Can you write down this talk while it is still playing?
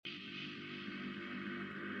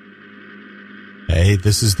Hey,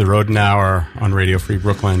 this is the Rodin Hour on Radio Free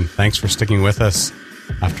Brooklyn. Thanks for sticking with us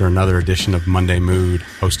after another edition of Monday Mood,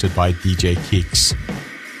 hosted by DJ Keeks.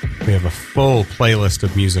 We have a full playlist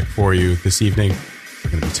of music for you this evening.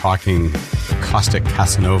 We're going to be talking Caustic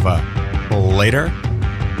Casanova later.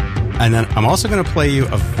 And then I'm also going to play you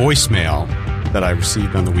a voicemail that I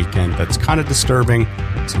received on the weekend that's kind of disturbing,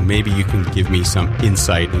 so maybe you can give me some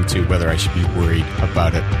insight into whether I should be worried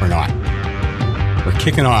about it or not. We're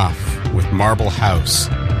kicking off with Marble House,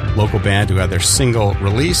 local band who had their single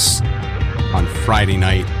release on Friday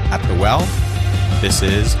night at the Well. This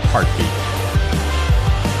is Heartbeat.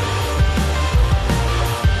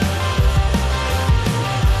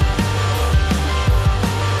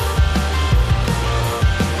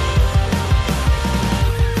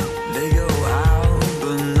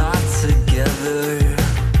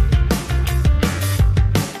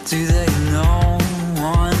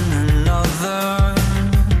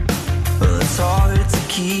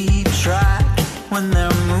 When they're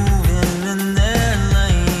moving in their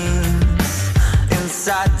lanes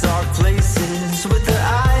inside dark places.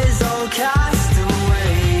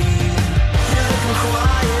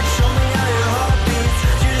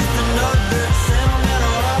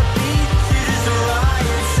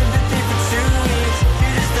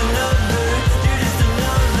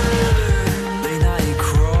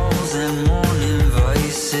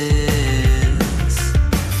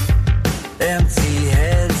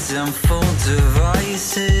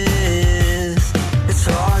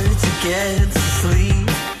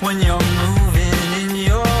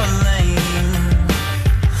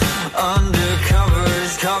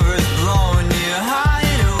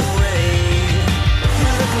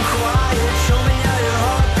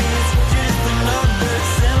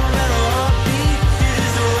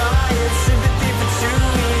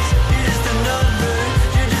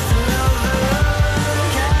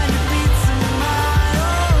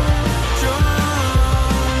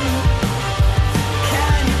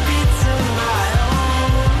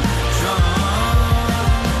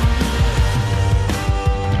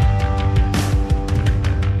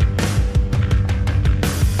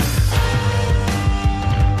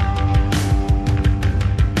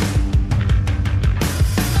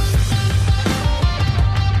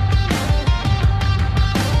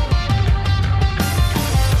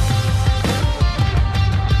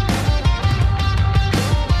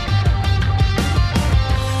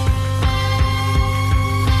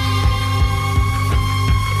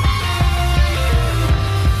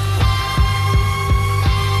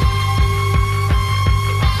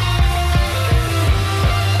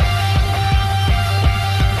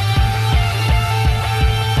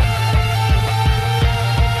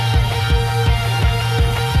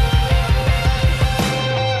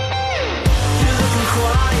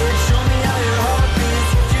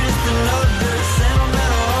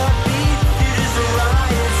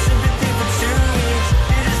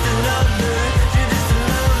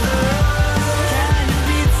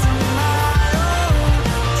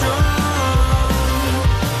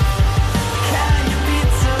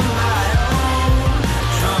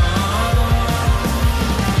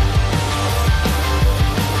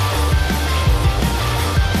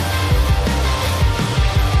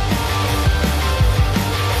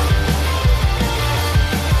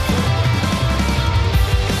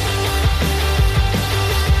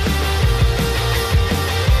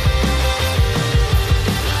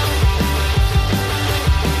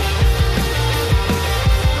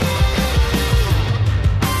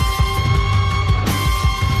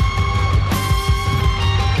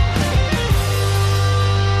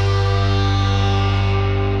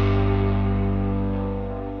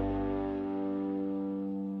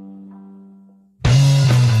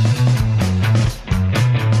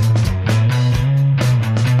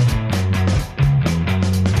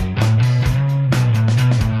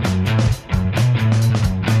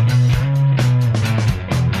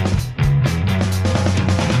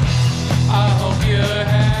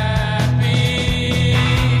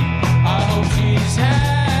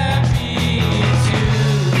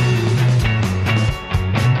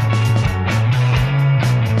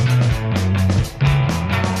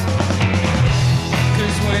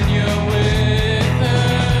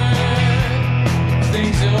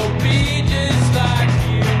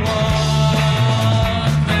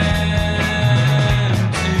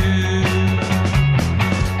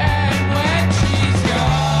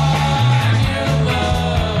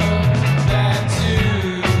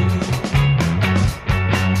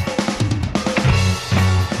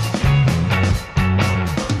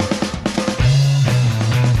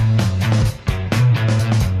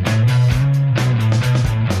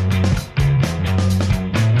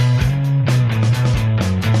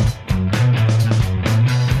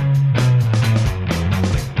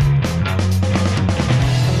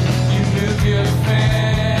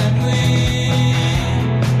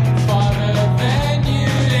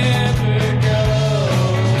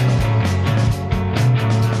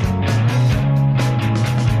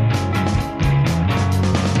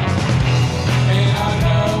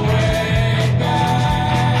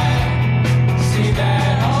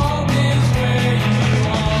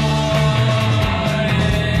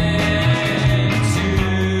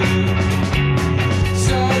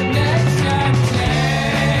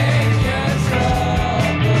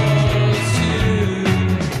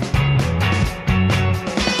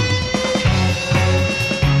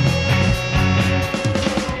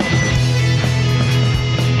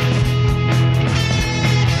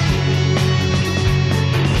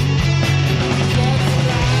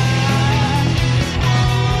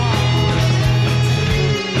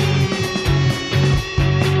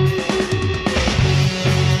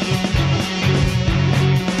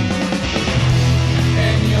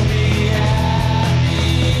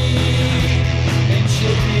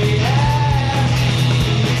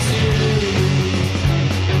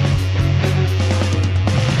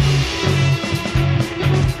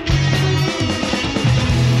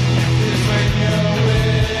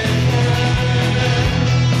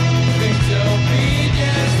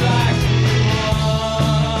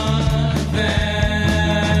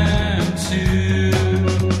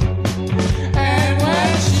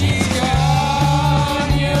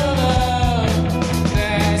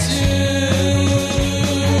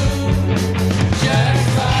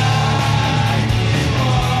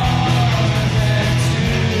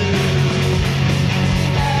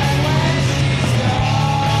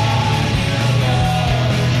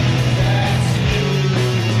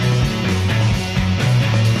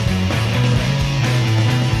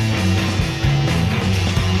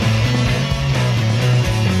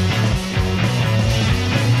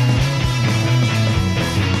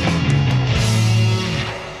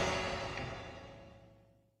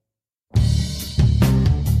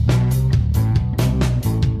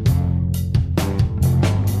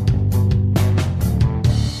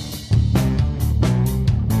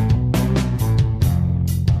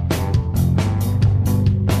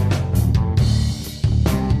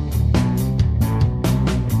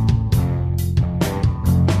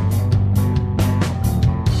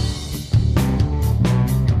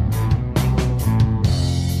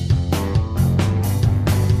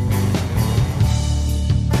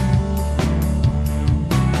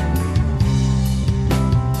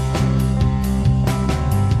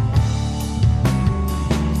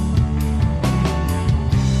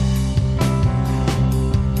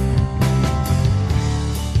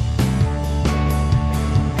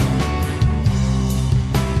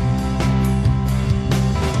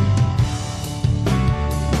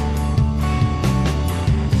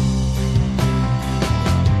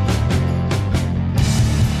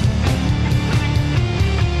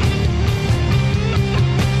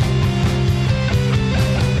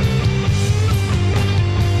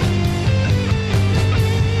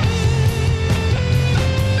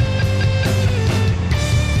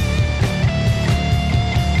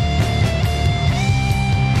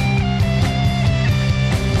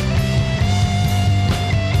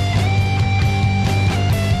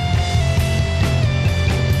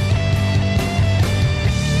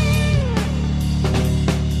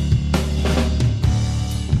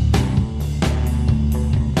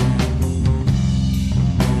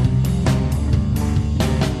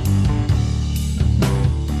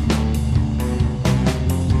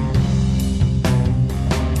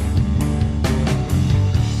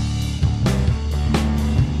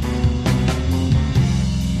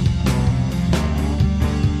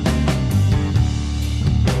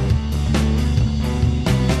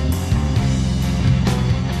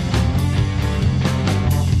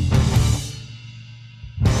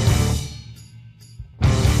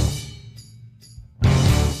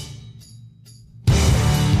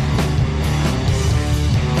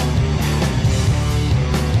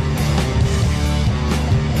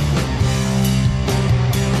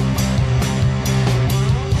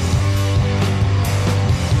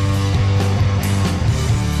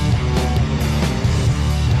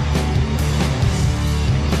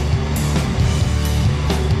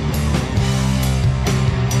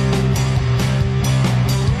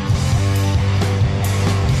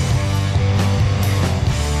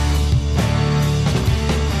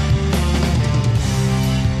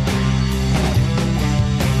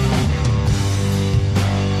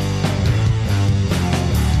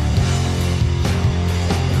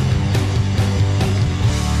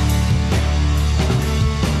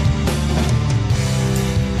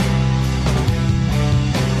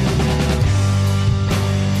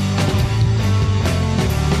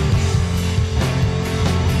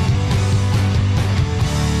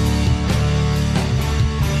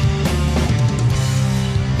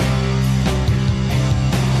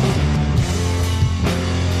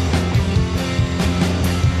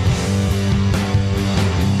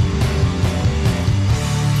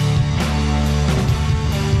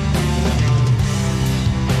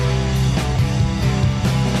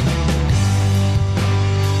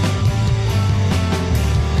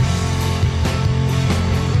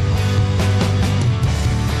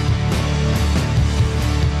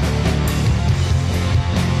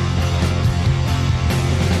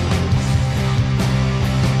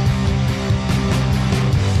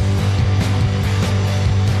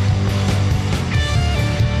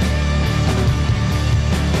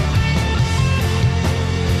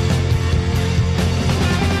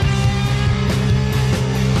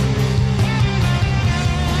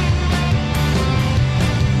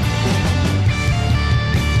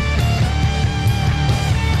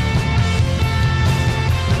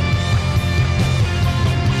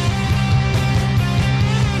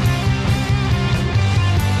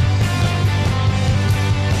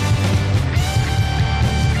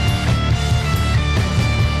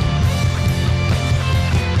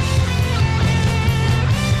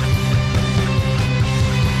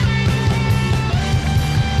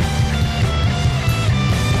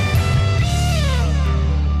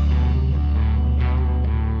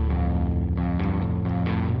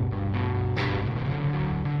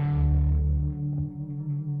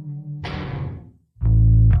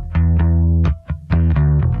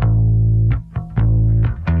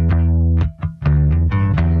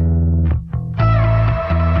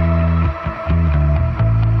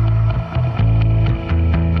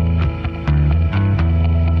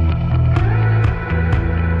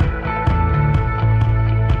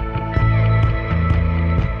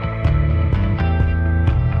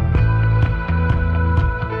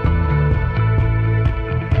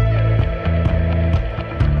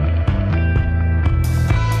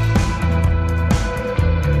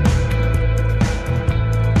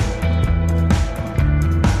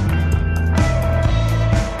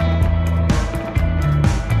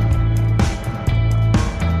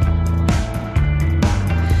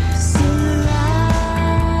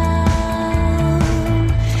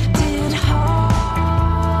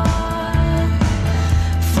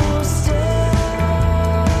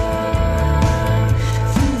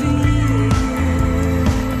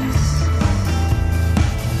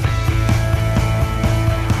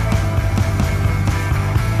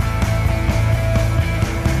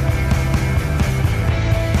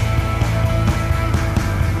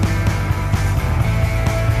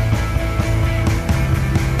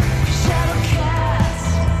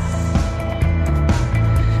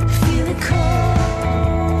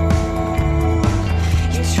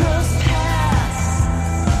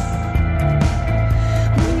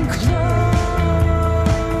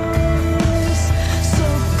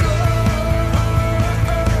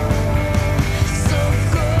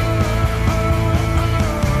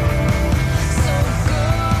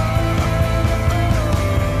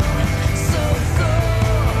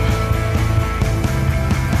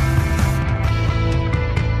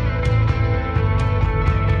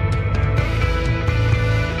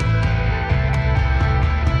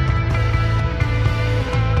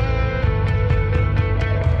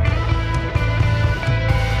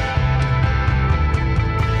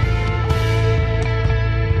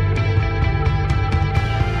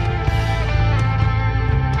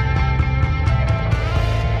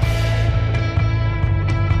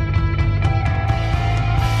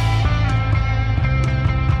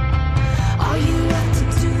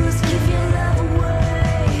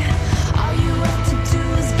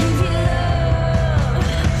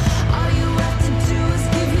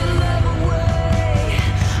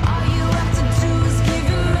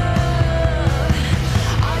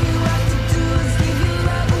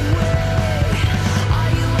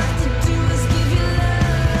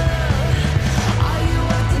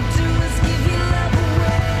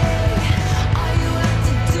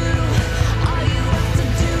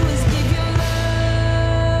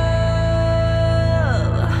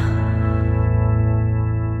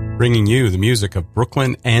 bringing you the music of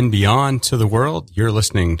Brooklyn and beyond to the world. You're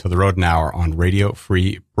listening to The Rodent Hour on Radio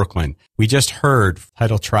Free Brooklyn. We just heard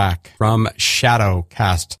title track from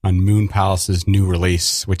Shadowcast on Moon Palace's new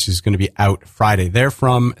release, which is going to be out Friday. They're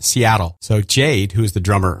from Seattle. So Jade, who is the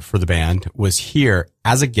drummer for the band, was here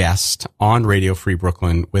as a guest on Radio Free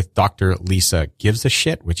Brooklyn with Dr. Lisa Gives a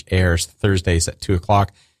Shit, which airs Thursdays at 2:00,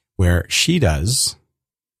 where she does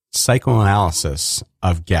psychoanalysis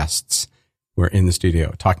of guests who are in the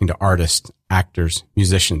studio, talking to artists, actors,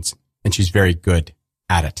 musicians, and she's very good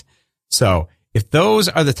at it. So if those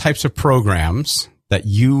are the types of programs that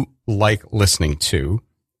you like listening to,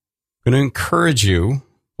 I'm going to encourage you,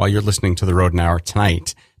 while you're listening to the Rodent Hour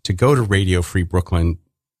tonight, to go to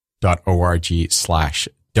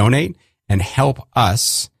radiofreebrooklyn.org/donate and help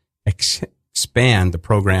us expand the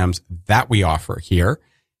programs that we offer here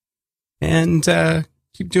and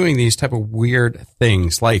keep doing these type of weird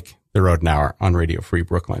things like the Rodent Hour on Radio Free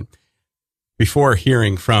Brooklyn. Before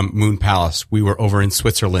hearing from Moon Palace, we were over in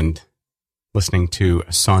Switzerland listening to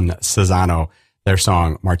Son Cesano, their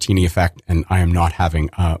song Martini Effect, and I am not having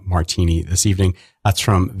a martini this evening. That's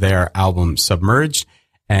from their album Submerged.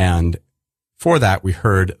 And for that, we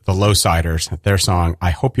heard the Lowsiders, their song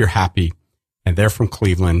I Hope You're Happy, and they're from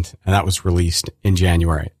Cleveland, and that was released in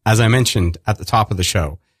January. As I mentioned at the top of the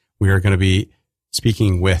show, we are going to be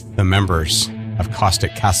speaking with the members of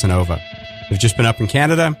Caustic Casanova. They've just been up in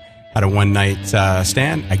Canada, had a one-night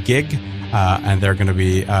stand, a gig, and they're going to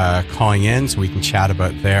be calling in so we can chat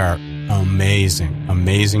about their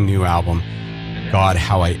amazing new album, God,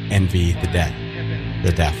 How I Envy the Deaf.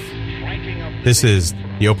 This is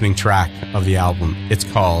the opening track of the album. It's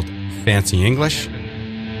called Fancy English.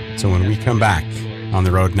 So when we come back on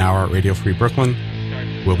the Rodent Hour at Radio Free Brooklyn,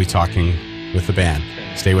 we'll be talking with the band.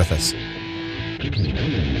 Stay with us.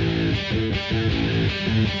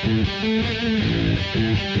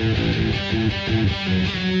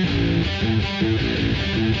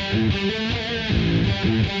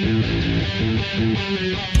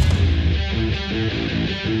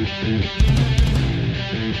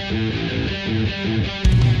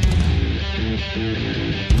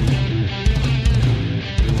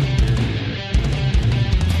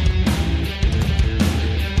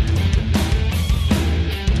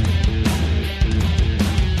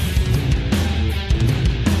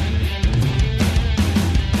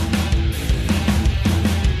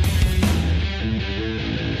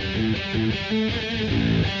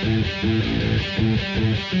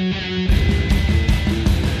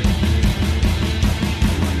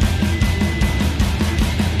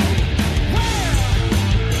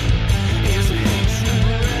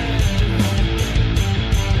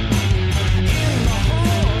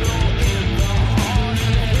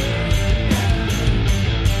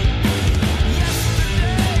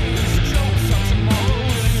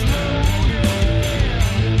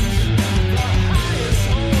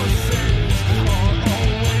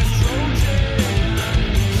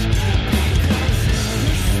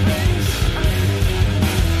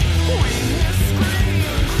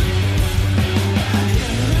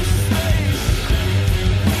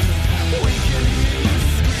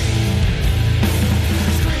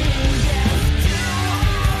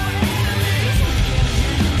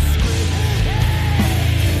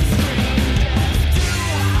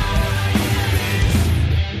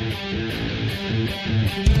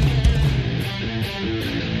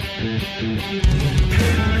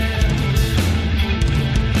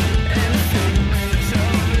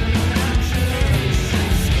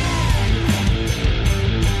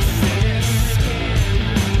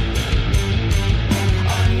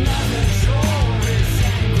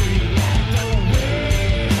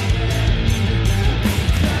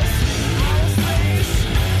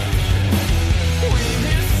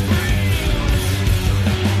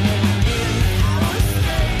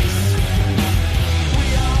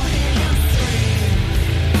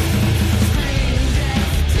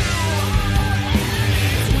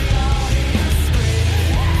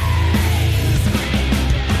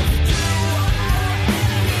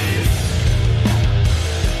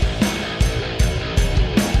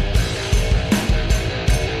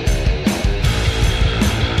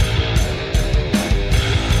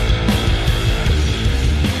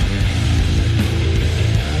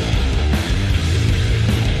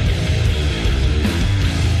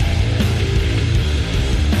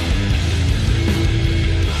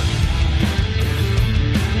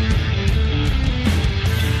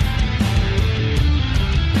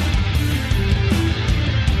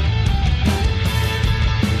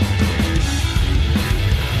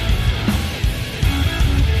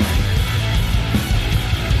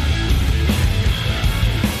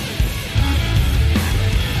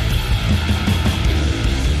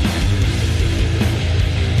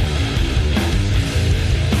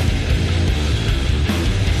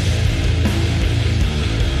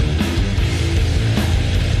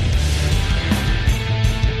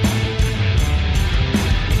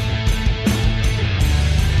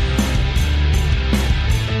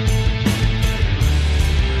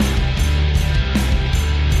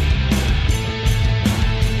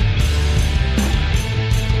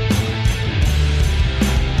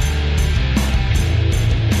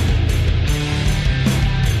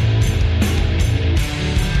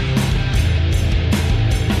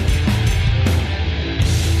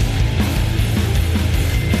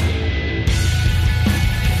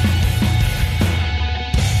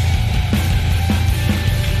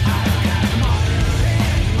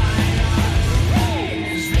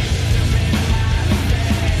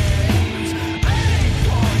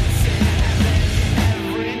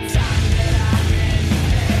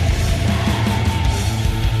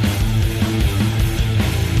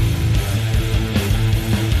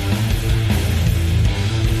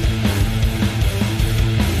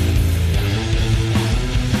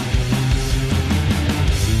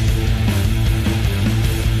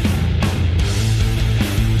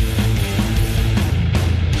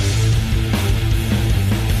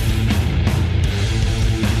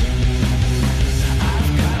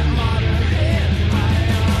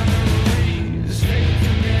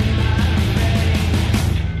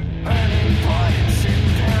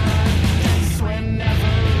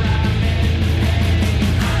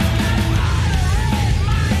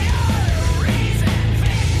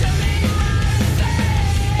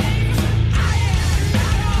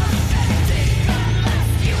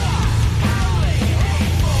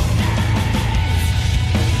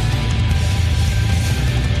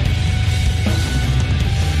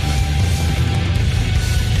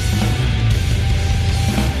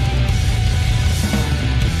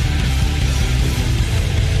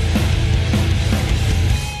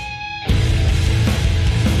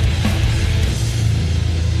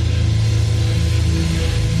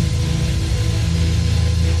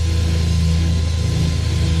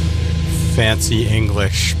 Nazi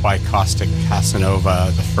English by Caustic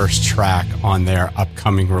Casanova, the first track on their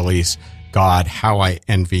upcoming release, God, How I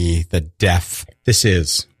Envy the Deaf. This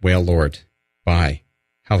is Whale Lord by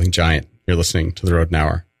Howling Giant. You're listening to The Rodent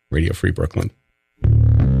Hour, Radio Free Brooklyn.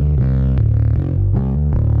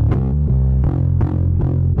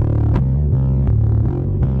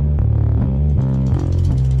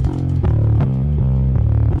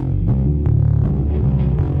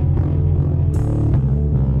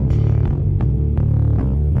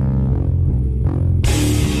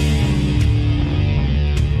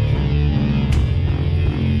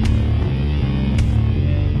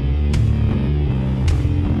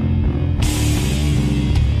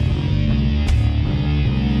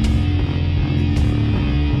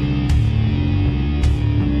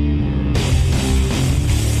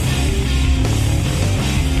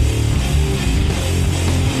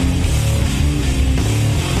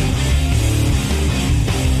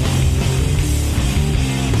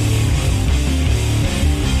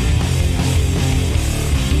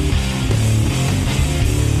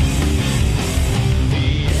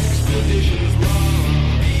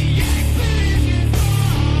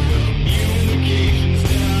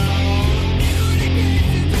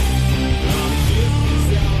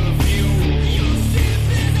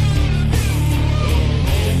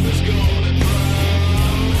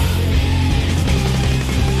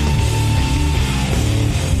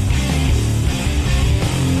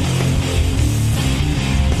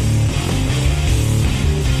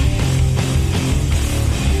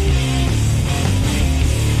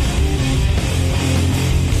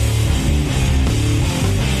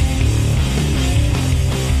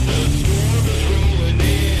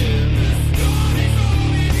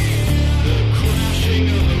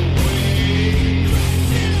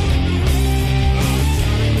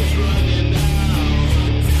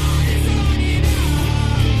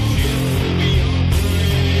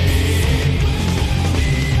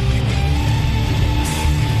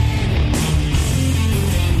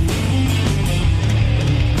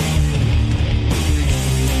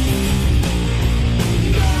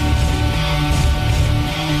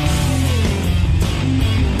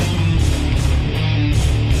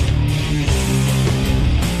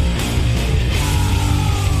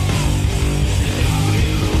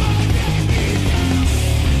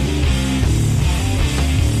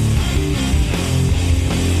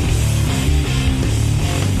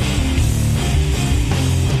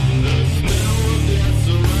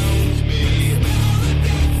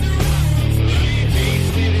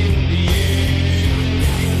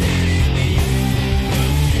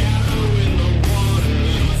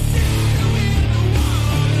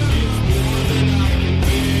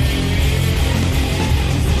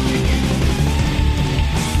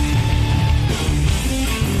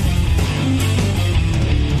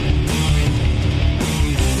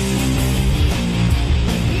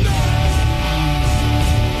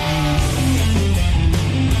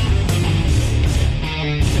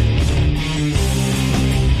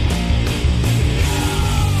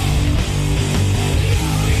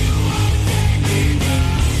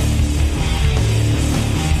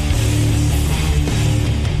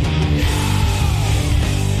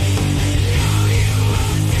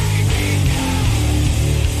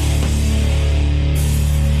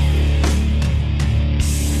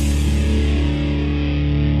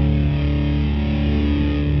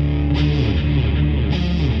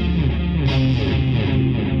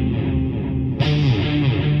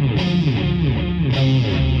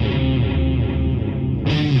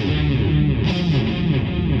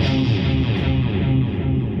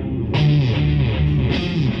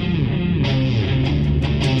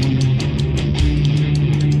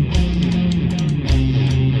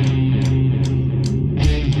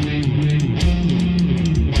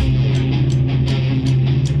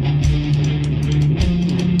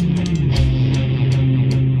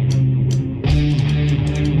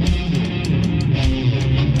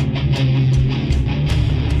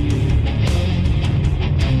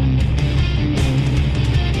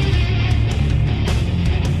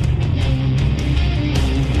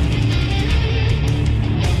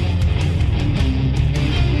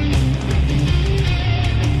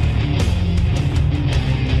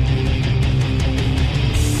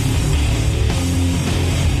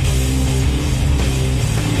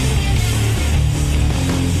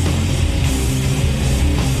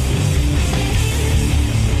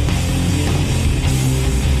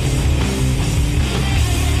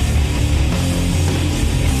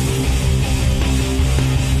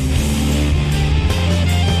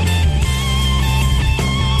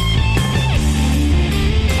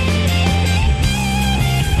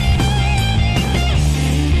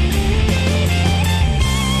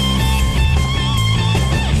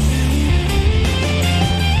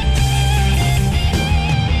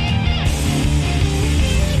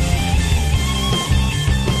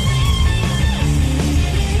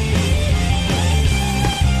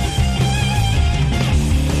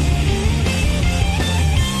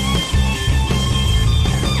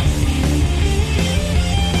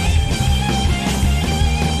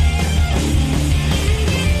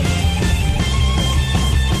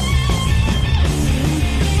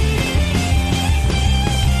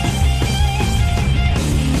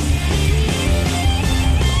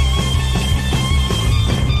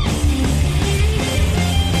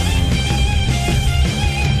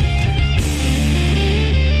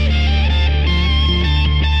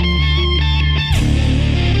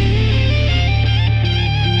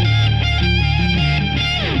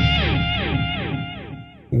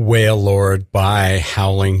 Whale Lord by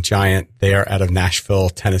Howling Giant. They are out of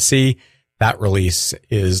Nashville, Tennessee. That release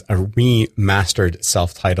is a remastered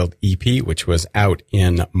self-titled EP, which was out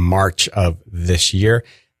in March of this year.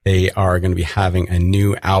 They are going to be having a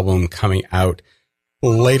new album coming out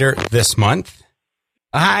later this month.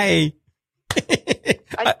 Hi.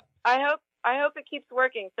 I hope it keeps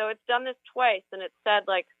working. So it's done this twice, and it said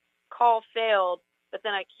like call failed, but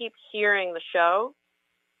then I keep hearing the show,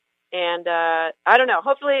 and I don't know.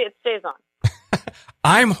 Hopefully it stays on.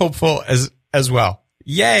 I'm hopeful as well.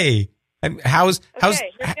 Yay! How's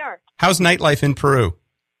nightlife in Peru?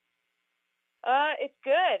 It's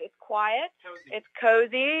good. It's quiet. It's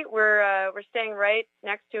cozy. We're staying right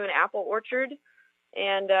next to an apple orchard,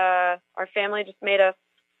 and our family just made us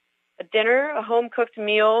a dinner, a home-cooked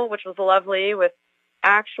meal, which was lovely with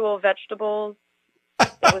actual vegetables.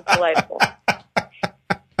 It was delightful.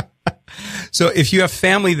 So if you have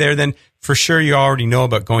family there, then for sure you already know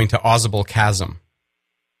about going to Caustic Casanova.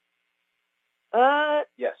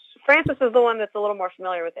 Yes. Francis is the one that's a little more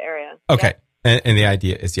familiar with the area. Okay. Yeah. And the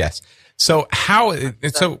idea is yes. So how? I'm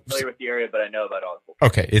not familiar with the area, but I know about Caustic.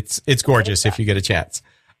 Okay, it's gorgeous if you get a chance.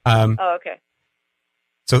 Okay.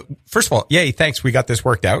 So first of all, yay! Thanks, we got this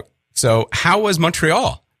worked out. So how was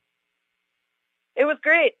Montreal? It was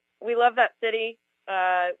great. We love that city.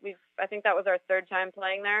 I think that was our third time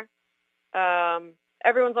playing there.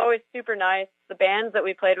 Everyone's always super nice. The bands that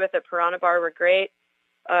we played with at Piranha Bar were great.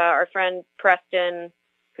 Our friend Preston,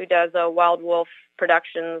 who does Wild Wolf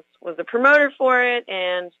Productions, was the promoter for it,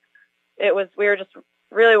 and we were just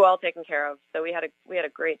really well taken care of. So we had a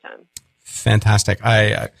great time. Fantastic.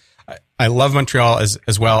 I love Montreal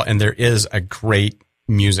as well, and there is a great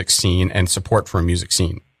music scene and support for a music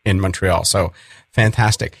scene in Montreal. So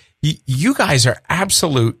fantastic. You guys are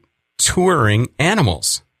absolute touring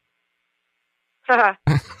animals.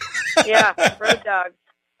 Yeah, road dogs.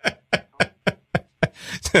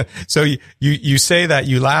 So you say that,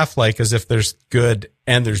 you laugh like as if there's good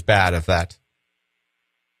and there's bad of that.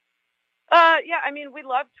 Yeah, I mean, we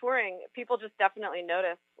love touring. People just definitely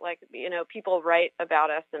notice, like, people write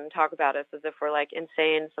about us and talk about us as if we're like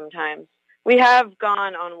insane sometimes. We have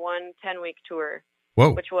gone on one 10-week tour,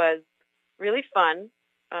 Whoa. Which was really fun,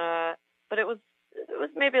 but it was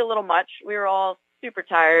maybe a little much. We were all super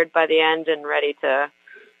tired by the end and ready to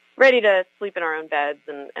sleep in our own beds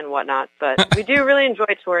and whatnot. But we do really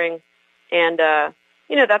enjoy touring, and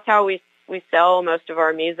that's how we sell most of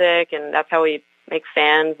our music, and that's how we make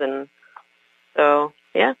fans, and so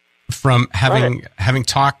yeah. From having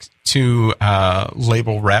talked to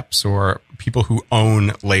label reps or people who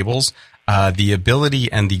own labels, the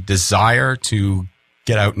ability and the desire to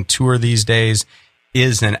get out and tour these days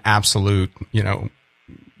is an absolute,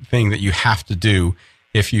 thing that you have to do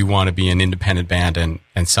if you want to be an independent band and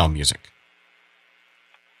sell music.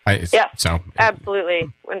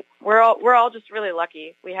 Absolutely. We're all just really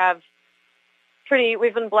lucky. We've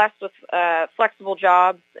been blessed with flexible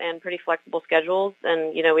jobs and pretty flexible schedules,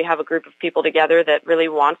 and we have a group of people together that really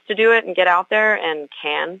wants to do it and get out there and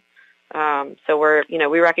can. So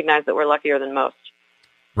we recognize that we're luckier than most.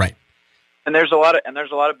 Right. And there's a lot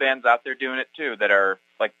of bands out there doing it too that are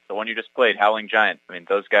like the one you just played, Howling Giant. I mean,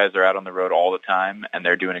 those guys are out on the road all the time, and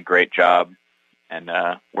they're doing a great job. And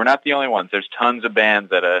we're not the only ones. There's tons of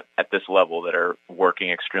bands at this level that are working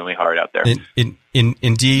extremely hard out there.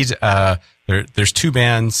 Indeed, there's two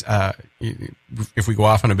bands. If we go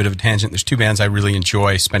off on a bit of a tangent, there's two bands I really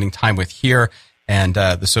enjoy spending time with here. And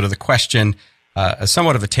the question,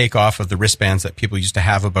 somewhat of a takeoff of the wristbands that people used to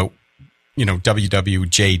have about,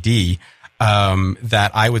 WWJD.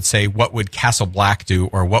 That I would say, what would Castle Black do,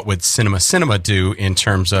 or what would Cinema do in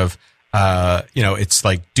terms of, it's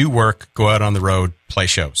like do work, go out on the road, play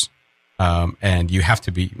shows, and you have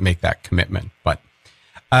to make that commitment. But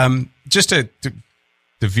just to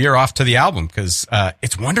veer off to the album, because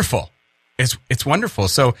it's wonderful, it's wonderful.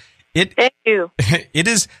 So thank you. It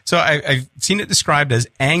is. So I've seen it described as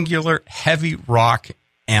angular, heavy rock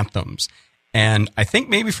anthems. And I think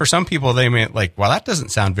maybe for some people they may like, well, that doesn't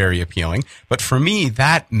sound very appealing. But for me,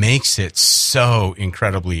 that makes it so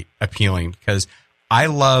incredibly appealing, because I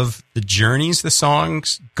love the journeys the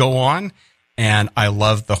songs go on, and I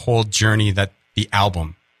love the whole journey that the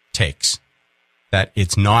album takes. That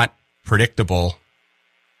it's not predictable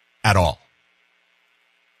at all.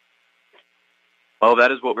 Well,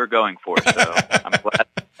 that is what we're going for. So I'm glad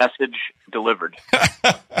the message delivered.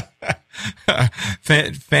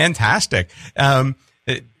 Fantastic.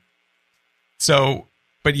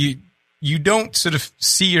 But you don't sort of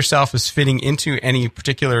see yourself as fitting into any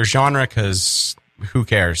particular genre, because who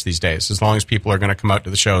cares these days, as long as people are going to come out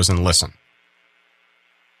to the shows and listen.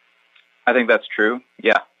 I think that's true.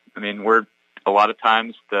 Yeah. I mean, we're a lot of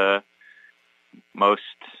times the most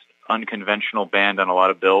unconventional band on a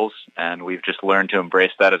lot of bills, and we've just learned to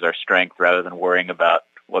embrace that as our strength rather than worrying about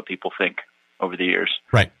what people think over the years.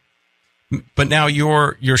 Right. But now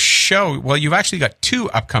your show, well, you've actually got 2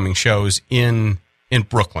 upcoming shows in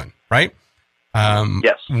Brooklyn, right?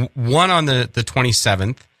 Yes. One on the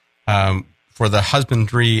 27th for the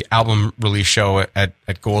Husbandry album release show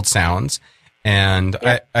at Gold Sounds. And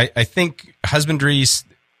yep. I think Husbandry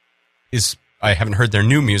is, I haven't heard their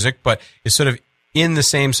new music, but is sort of in the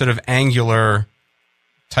same sort of angular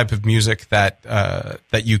type of music that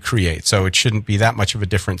you create. So it shouldn't be that much of a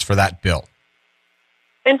difference for that bill.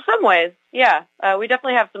 In some ways, yeah. We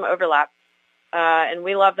definitely have some overlap. And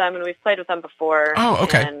we love them, and we've played with them before. Oh,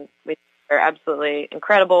 okay. And they're absolutely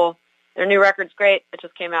incredible. Their new record's great. It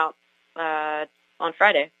just came out on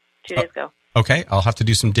Friday, 2 days ago. Okay, I'll have to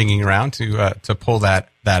do some digging around to pull that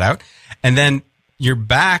out. And then you're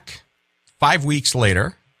back 5 weeks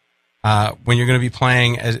later when you're going to be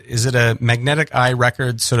playing. Is it a Magnetic Eye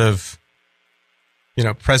Records sort of,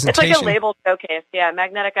 presentation? It's like a label showcase. Yeah,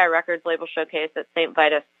 Magnetic Eye Records label showcase at St.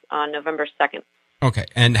 Vitus on November 2nd. Okay,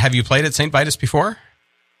 and have you played at St. Vitus before?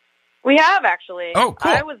 We have, actually. Oh,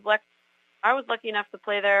 cool. I was lucky enough to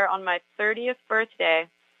play there on my 30th birthday.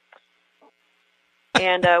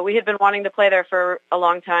 And we had been wanting to play there for a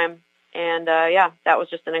long time. And, that was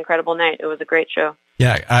just an incredible night. It was a great show.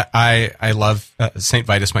 Yeah, I love St.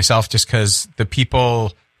 Vitus myself just because the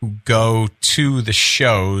people who go to the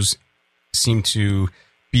shows seem to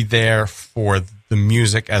be there for the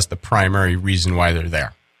music as the primary reason why they're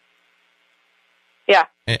there. Yeah,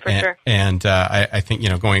 for sure. And I think,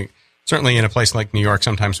 going certainly in a place like New York,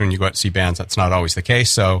 sometimes when you go out to see bands, that's not always the case.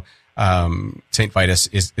 So St. Vitus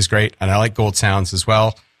is great. And I like Gold Sounds as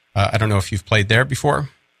well. I don't know if you've played there before.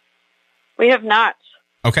 We have not.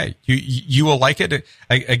 Okay. You will like it.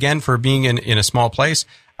 Again, for being in a small place,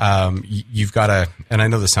 you've got and I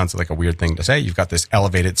know this sounds like a weird thing to say, you've got this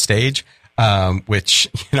elevated stage, which,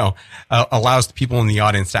 allows the people in the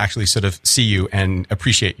audience to actually sort of see you and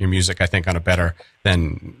appreciate your music, I think, on a better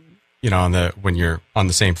than, when you're on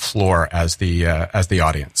the same floor as the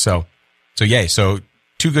audience. So yay. So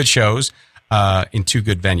 2 good shows, in 2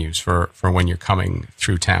 good venues for when you're coming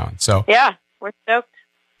through town. So yeah, we're stoked.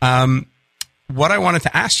 What I wanted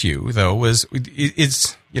to ask you though was,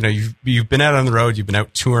 you've been out on the road, you've been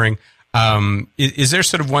out touring. Is there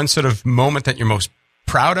sort of one sort of moment that you're most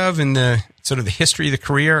proud of in the sort of the history, the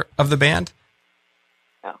career of the band?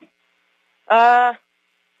 Oh.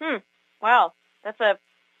 Wow. That's a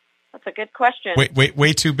good question.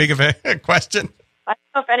 Way too big of a question. I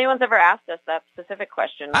don't know if anyone's ever asked us that specific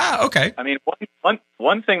question. Okay. I mean,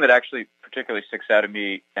 one thing that actually particularly sticks out to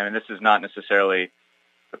me, I mean, this is not necessarily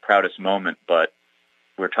the proudest moment, but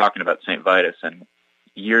we're talking about St. Vitus, and a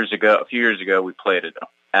few years ago, we played an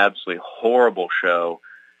absolutely horrible show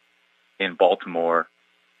in Baltimore,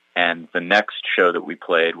 and the next show that we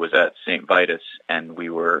played was at St. Vitus, and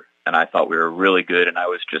I thought we were really good, and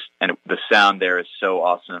the sound there is so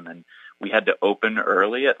awesome, and we had to open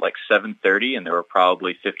early at like 7:30, and there were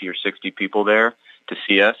probably 50 or 60 people there to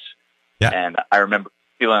see us. Yeah. And I remember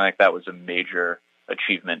feeling like that was a major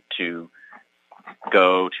achievement to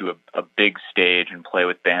go to a big stage and play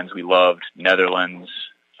with bands we loved, Netherlands,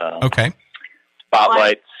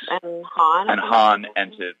 Spotlights, and Han,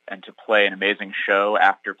 and to play an amazing show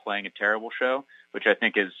after playing a terrible show, which I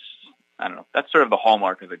think is, I don't know, that's sort of the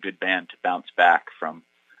hallmark of a good band, to bounce back from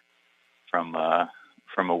a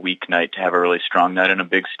weak night to have a really strong night on a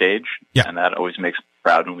big stage. Yeah. And that always makes me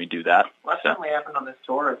proud when we do that. Well, that certainly happened on this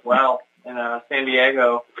tour as well. In San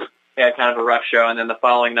Diego, we had kind of a rough show, and then the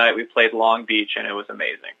following night we played Long Beach, and it was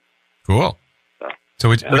amazing. Cool.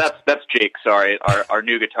 So that's Jake, sorry, our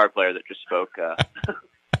new guitar player that just spoke.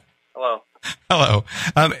 Hello. Hello.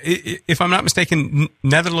 If I'm not mistaken,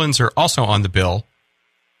 Netherlands are also on the bill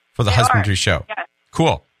for the Husbandry show. Yes.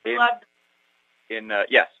 Cool.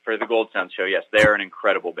 Yes, for the Gold Sound show, yes. They are an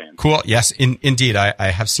incredible band. Cool. Yes, indeed.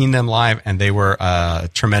 I have seen them live, and they were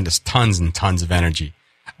tremendous. Tons and tons of energy.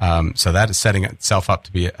 So that is setting itself up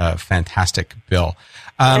to be a fantastic bill.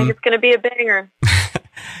 I think it's going to be a banger.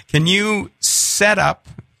 Can you set up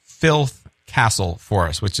Filth Castle for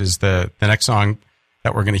us, which is the next song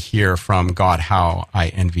that we're going to hear from God, How I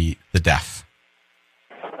Envy the Deaf?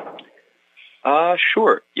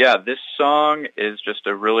 Sure. Yeah, this song is just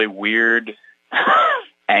a really weird,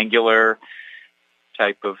 angular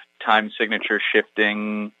type of time signature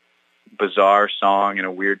shifting, bizarre song in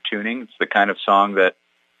a weird tuning. It's the kind of song that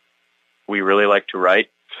we really like to write.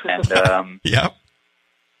 And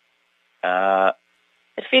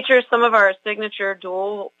It features some of our signature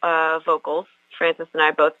dual vocals. Francis and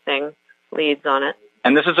I both sing leads on it.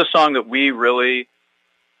 And this is a song that we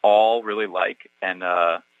all really like. And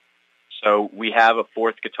so we have a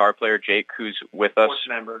fourth guitar player, Jake, who's with us. Fourth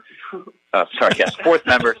member. Fourth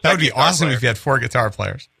member. That would be awesome if you had 4 guitar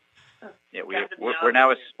players. Yeah, we're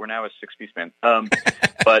now a 6-piece band.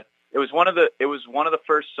 But it was one of the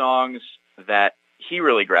first songs that he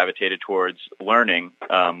really gravitated towards learning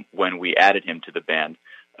when we added him to the band.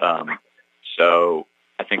 So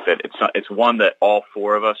I think that it's one that all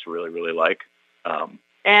 4 of us really, really like.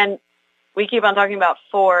 And we keep on talking about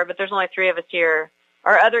 4, but there's only 3 of us here.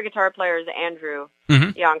 Our other guitar player is Andrew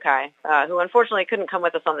Yankai, who unfortunately couldn't come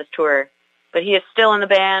with us on this tour, but he is still in the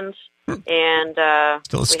band, and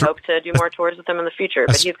we hope to do more tours with him in the future.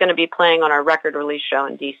 But he's going to be playing on our record release show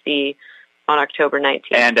in D.C. on October 19th.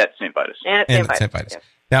 And at St. Vitus. And at St. Vitus. Yes.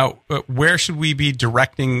 Now, where should we be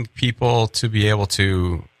directing people to be able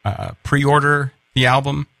to pre-order the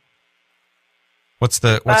album?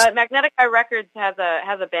 Magnetic Eye Records has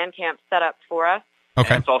a Bandcamp set up for us.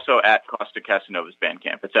 Okay. And it's also at Caustic Casanova's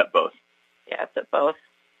Bandcamp. It's at both. Yeah, it's at both.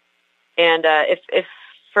 And if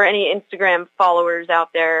for any Instagram followers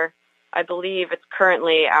out there, I believe it's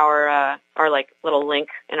currently our like little link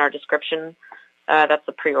in our description. That's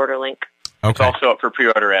the pre-order link. Okay. It's also up for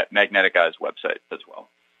pre-order at Magnetic Eye's website as well.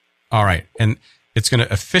 All right. And it's going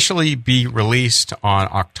to officially be released on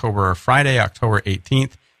Friday, October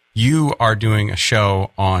 18th. You are doing a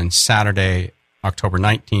show on Saturday, October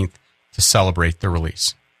 19th to celebrate the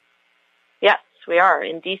release. Yes, we are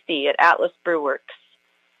in D.C. at Atlas Brewworks.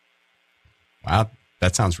 Wow,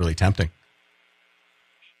 that sounds really tempting.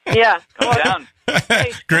 Yeah. Come down.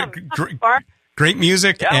 Hey, great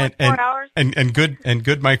music and good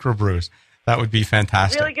microbrews. That would be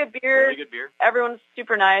fantastic. Really good beer. Everyone's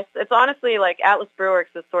super nice. It's honestly like Atlas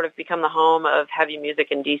Brewworks has sort of become the home of heavy music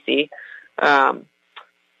in D.C.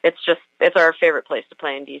 It's our favorite place to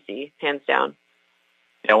play in D.C., hands down.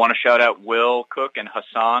 Yeah, I want to shout out Will Cook and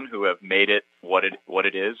Hassan, who have made it what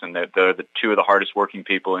it is, and they're the 2 of the hardest working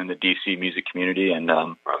people in the D.C. music community. And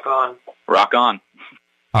rock on.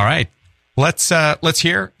 All right, let's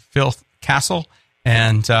hear Phil Castle,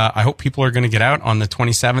 and I hope people are going to get out on the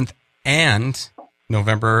 27th and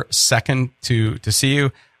November 2nd to see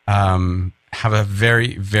you. Have a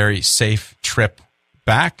very, very safe trip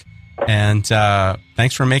back, and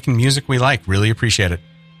thanks for making music we like. Really appreciate it.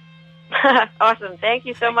 Awesome. Thank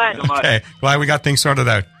you so much. Okay. Glad we got things sorted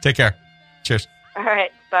out. Take care. Cheers. All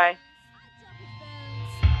right. Bye.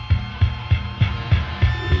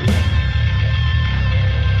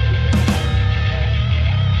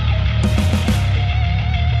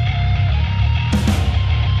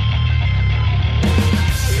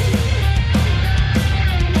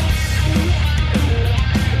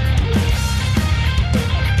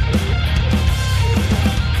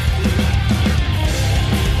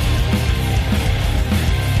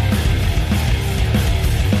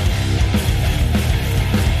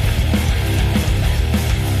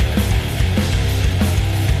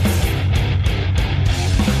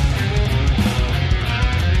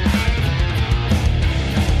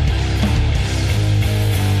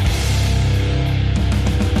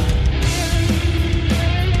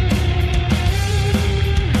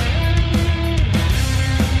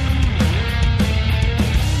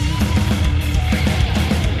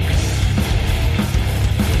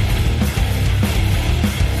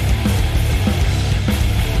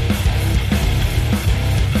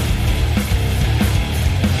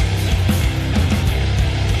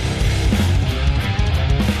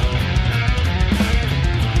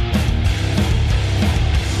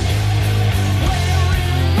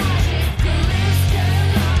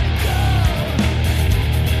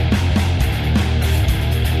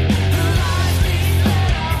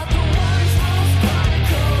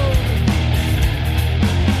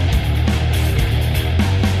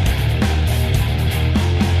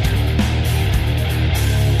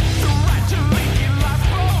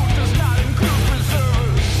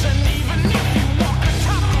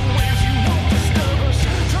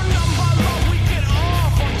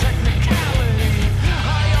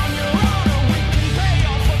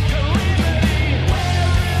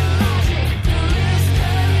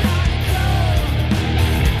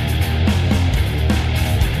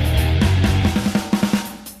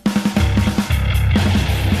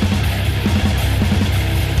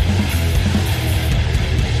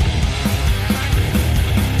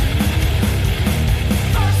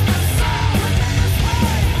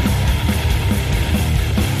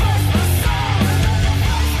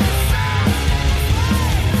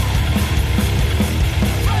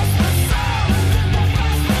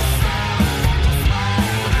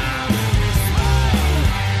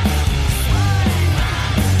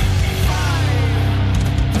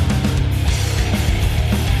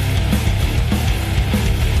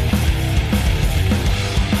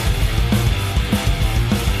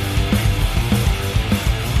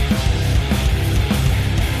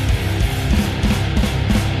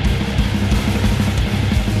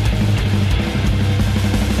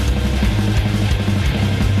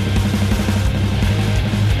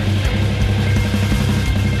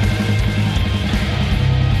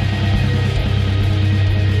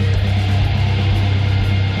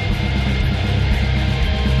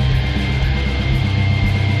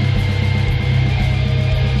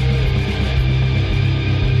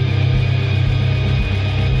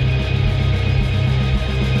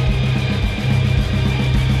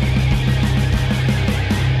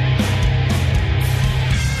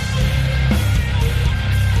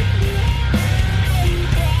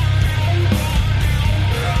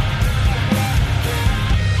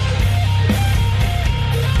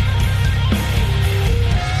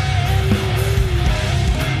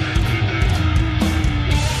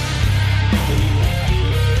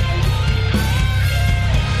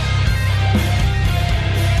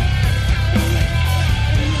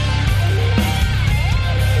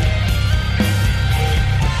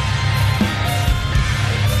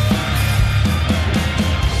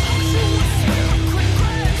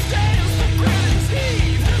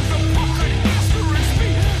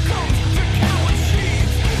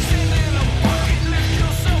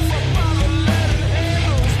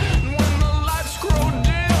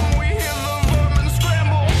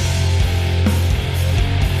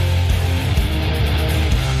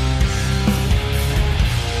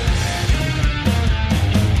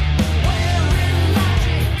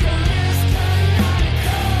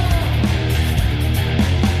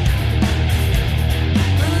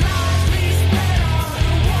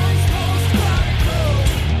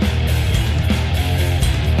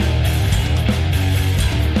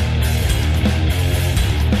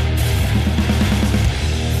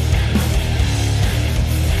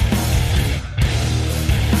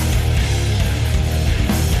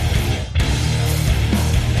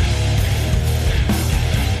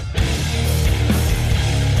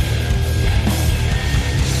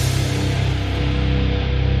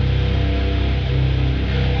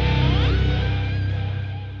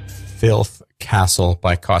 Filth Castle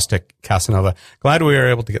by Caustic Casanova. Glad we were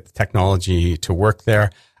able to get the technology to work there.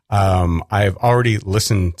 I've already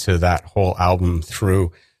listened to that whole album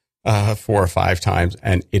through 4 or 5 times,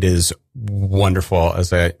 and it is wonderful.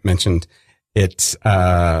 As I mentioned, it's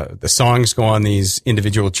the songs go on these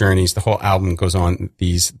individual journeys. The whole album goes on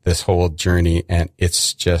this whole journey, and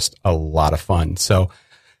it's just a lot of fun. So,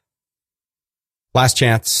 last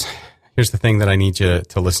chance. Here's the thing that I need you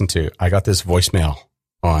to listen to. I got this voicemail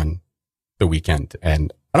on the weekend,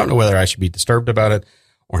 and I don't know whether I should be disturbed about it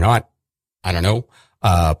or not. I don't know.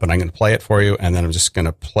 But I'm going to play it for you, and then I'm just going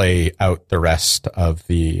to play out the rest of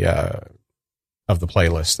the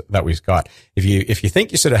playlist that we've got. If you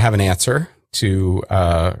think you sort of have an answer to,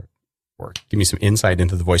 or give me some insight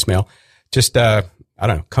into the voicemail, just, I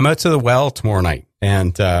don't know, come out to the well tomorrow night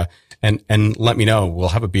and let me know. We'll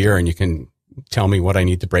have a beer and you can tell me what I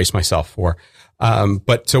need to brace myself for.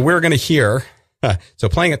 But so we're going to hear, so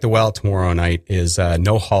playing at the well tomorrow night is,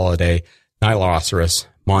 No Holiday, Niloceros,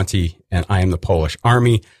 Monty, and I Am the Polish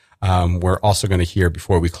Army. We're also going to hear,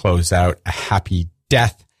 before we close out, A Happy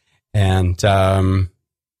Death. And,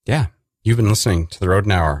 yeah, you've been listening to The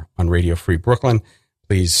Rodent Hour on Radio Free Brooklyn.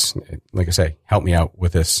 Please, like I say, help me out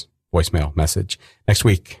with this voicemail message. Next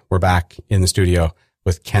week, we're back in the studio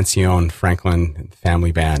with Cancion Franklin and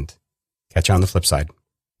Family Band. Catch you on the flip side.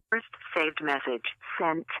 First saved message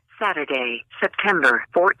sent Saturday, September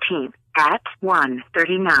 14th at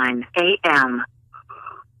 1:39 a.m.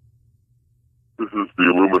 This is the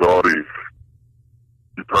Illuminati.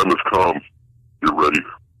 Your time has come. You're ready.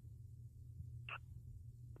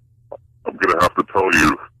 I'm going to have to tell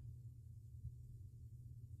you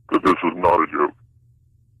that this is not a joke.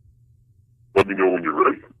 Let me know when you're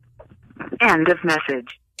ready. End of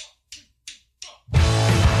message.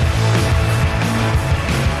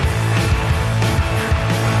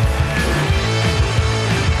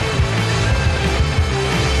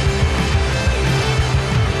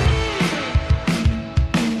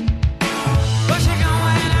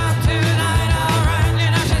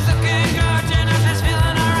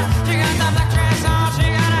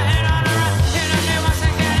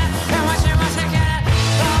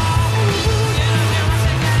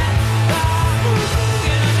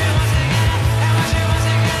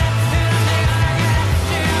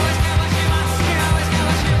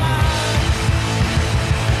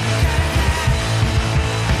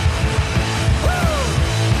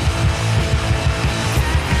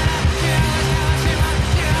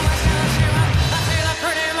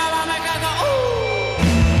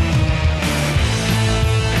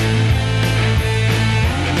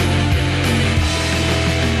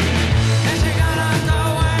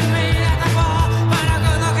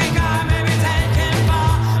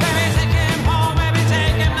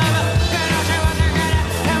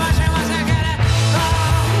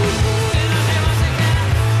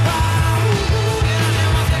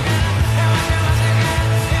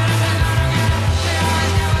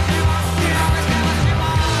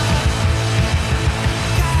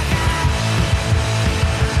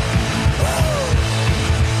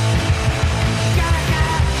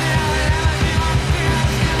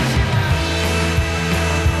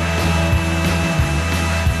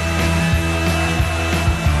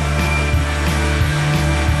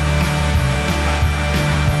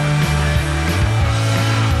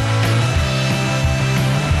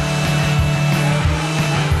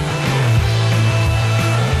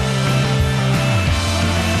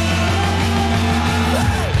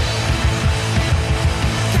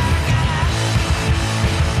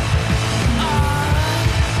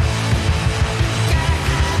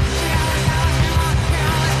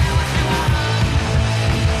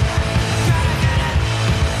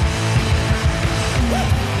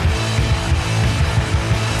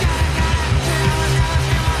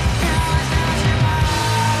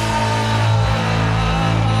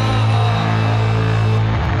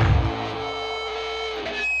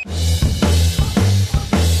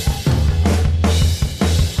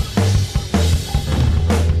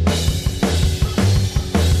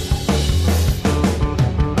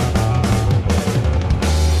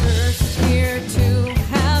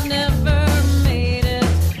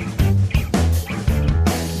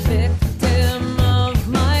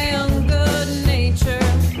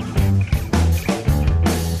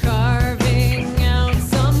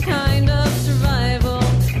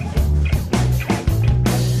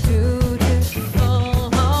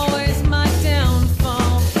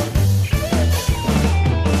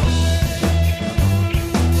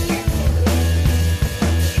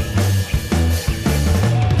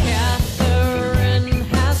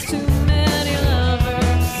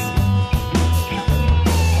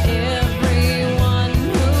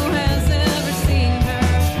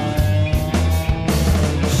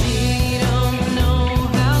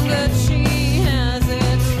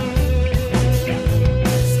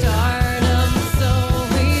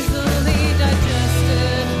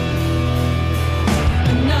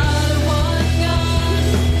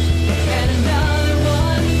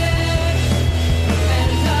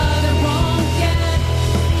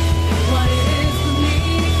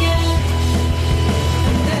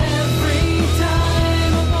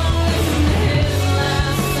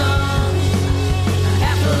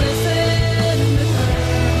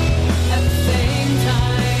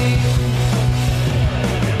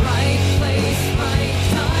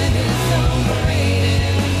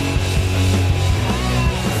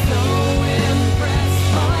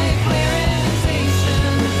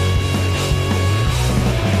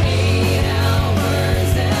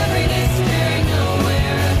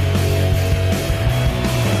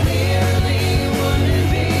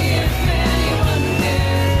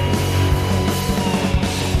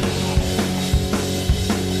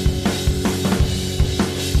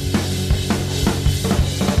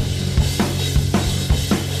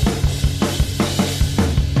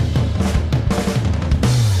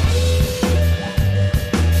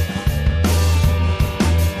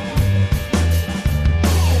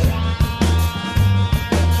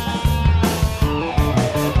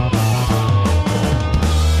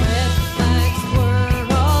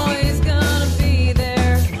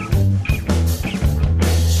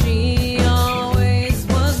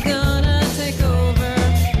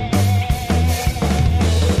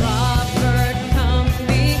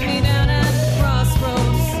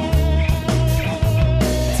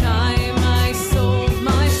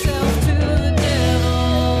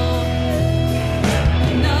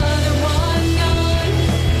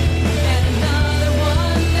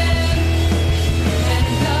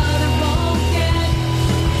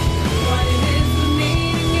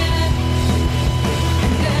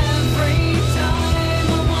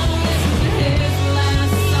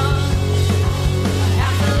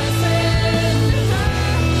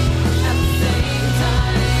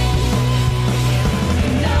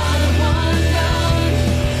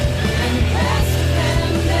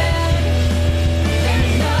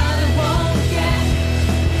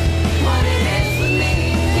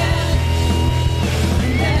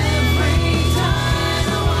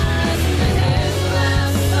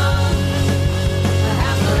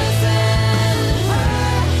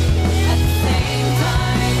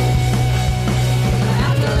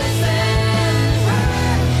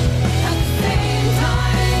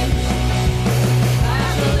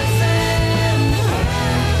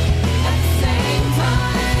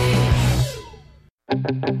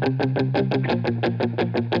 I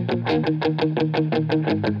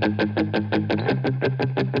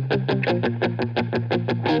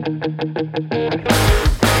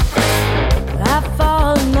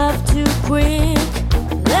fall in love too quick,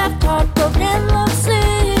 left heart broken, love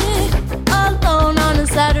sick, alone on a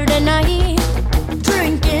Saturday night,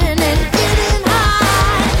 drinking and getting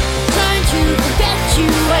high, trying to forget you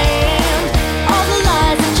and all the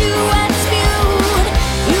lies that you had spewed.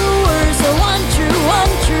 You were so untrue,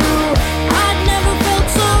 untrue. I'd never felt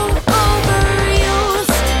so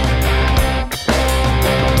overused.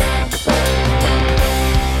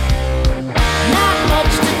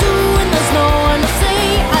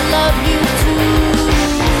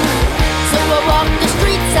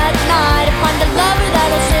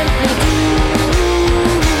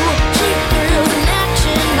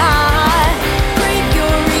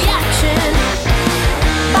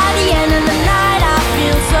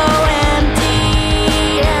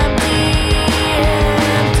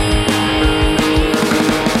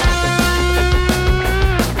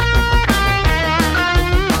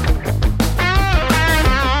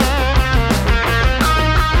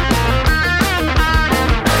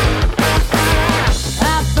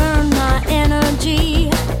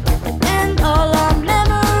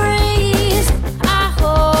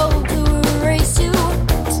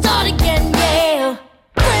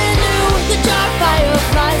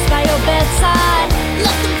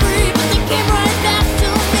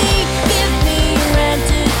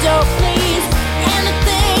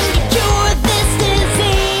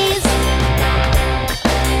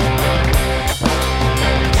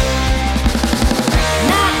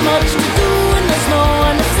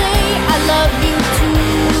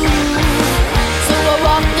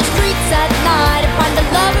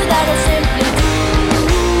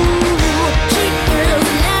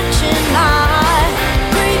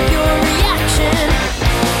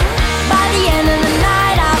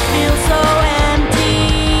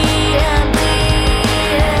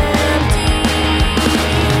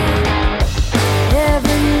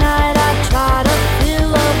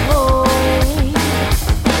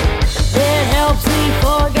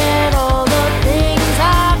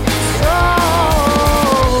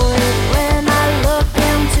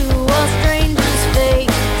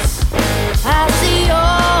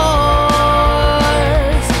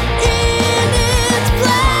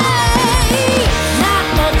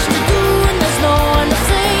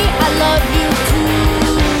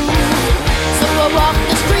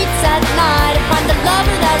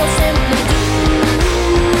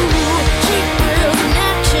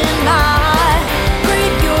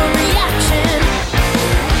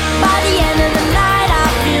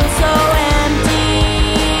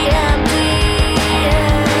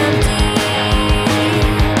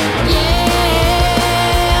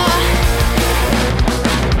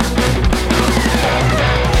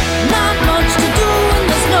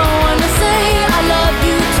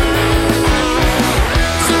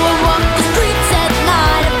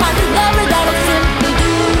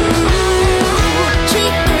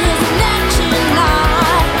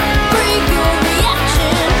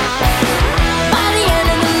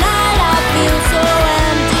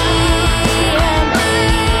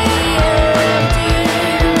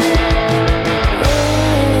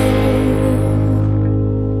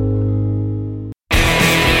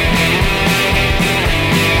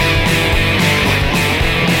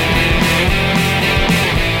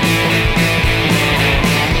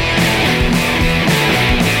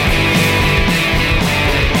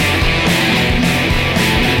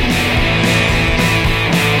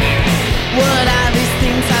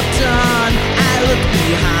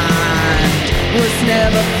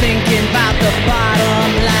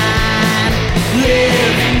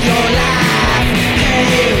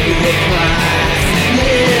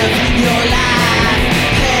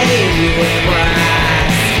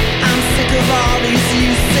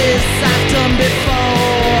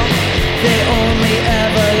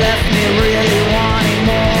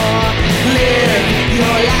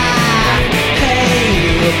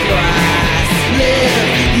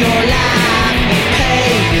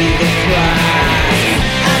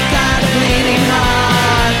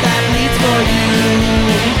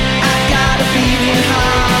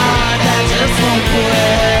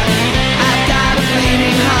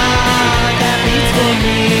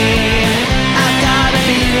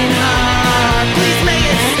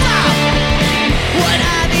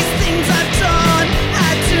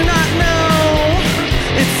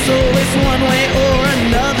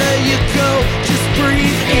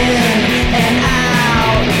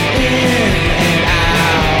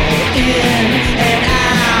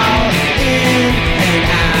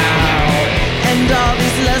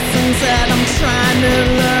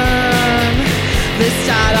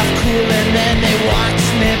 cool and then they watch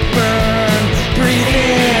me burn.